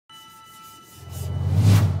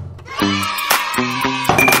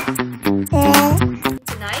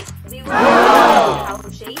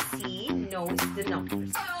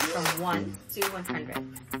to 100.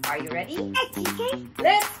 Are you ready? Okay.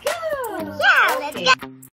 Let's go! Yeah, let's go.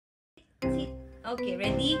 Okay,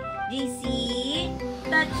 ready? Jaycee,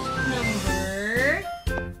 touch number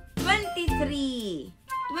 23.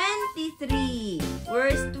 23.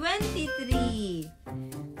 Where's 23?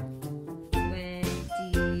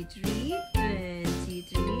 23.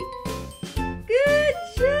 Good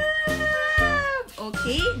job!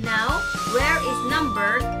 Okay, now, where is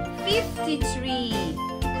number 53?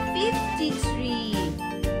 53.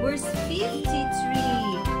 Where's 53?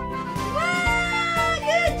 Wow!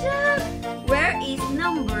 Good job! Where is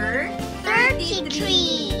number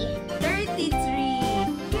 33? 33.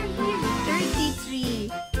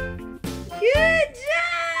 33. Good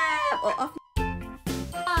job! Oh, off.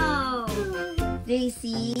 Wow!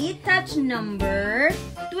 Jaycee, touch number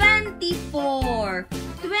 24.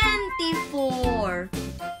 24.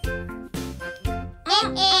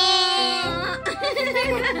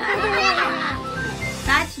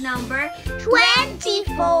 Touch number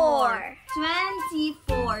 24.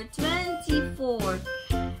 24. 24.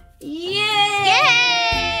 Yay!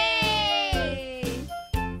 Yay!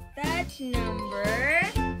 Touch number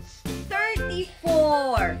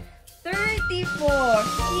 34. 34.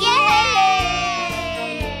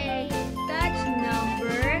 Yay! Touch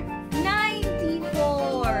number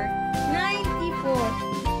 94. 94.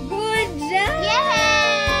 Good job!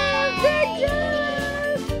 Yay! Good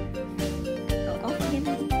job! Oh, again.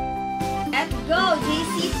 Let's go,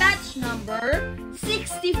 Jaycee. Touch number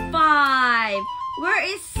 65. Where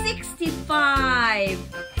is 65?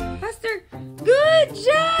 Faster. Good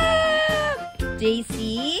job!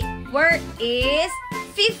 Jaycee, where is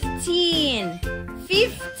 15?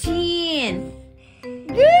 15.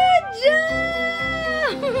 Good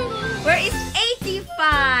job! Where is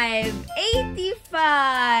 85?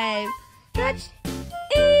 85. Touch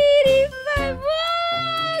 85.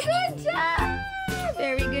 Wow! Good job!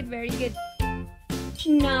 Very good, very good.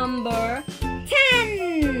 Number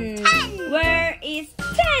 10. 10. Where is 10?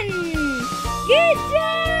 Good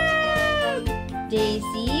job!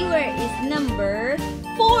 Jaycee, where is number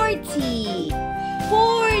 40?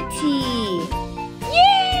 40.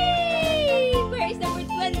 Yay! Where is number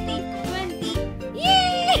 20? 20.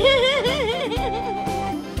 Yay!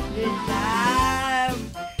 Good job!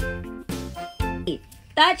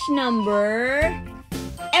 Touch number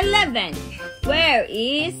 11. Where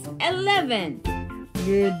is 11?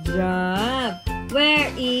 Good job! Where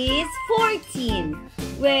is 14?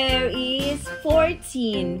 Where is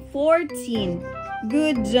 14? 14.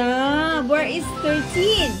 Good job! Where is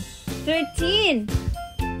 13? 13.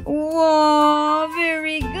 Wow!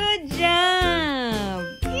 Very good job!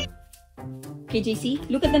 Okay, Jaycee,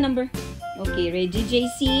 look at the number. Okay, ready,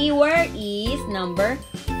 Jaycee? Where is number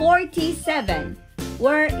 47?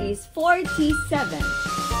 Where is 47?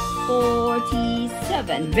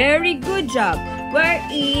 47. Very good job. Where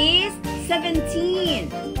is 17?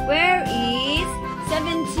 Where is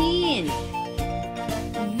 17?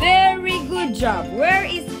 Very good job. Where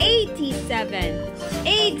is 87?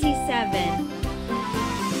 87.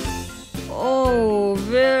 Oh,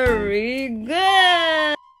 very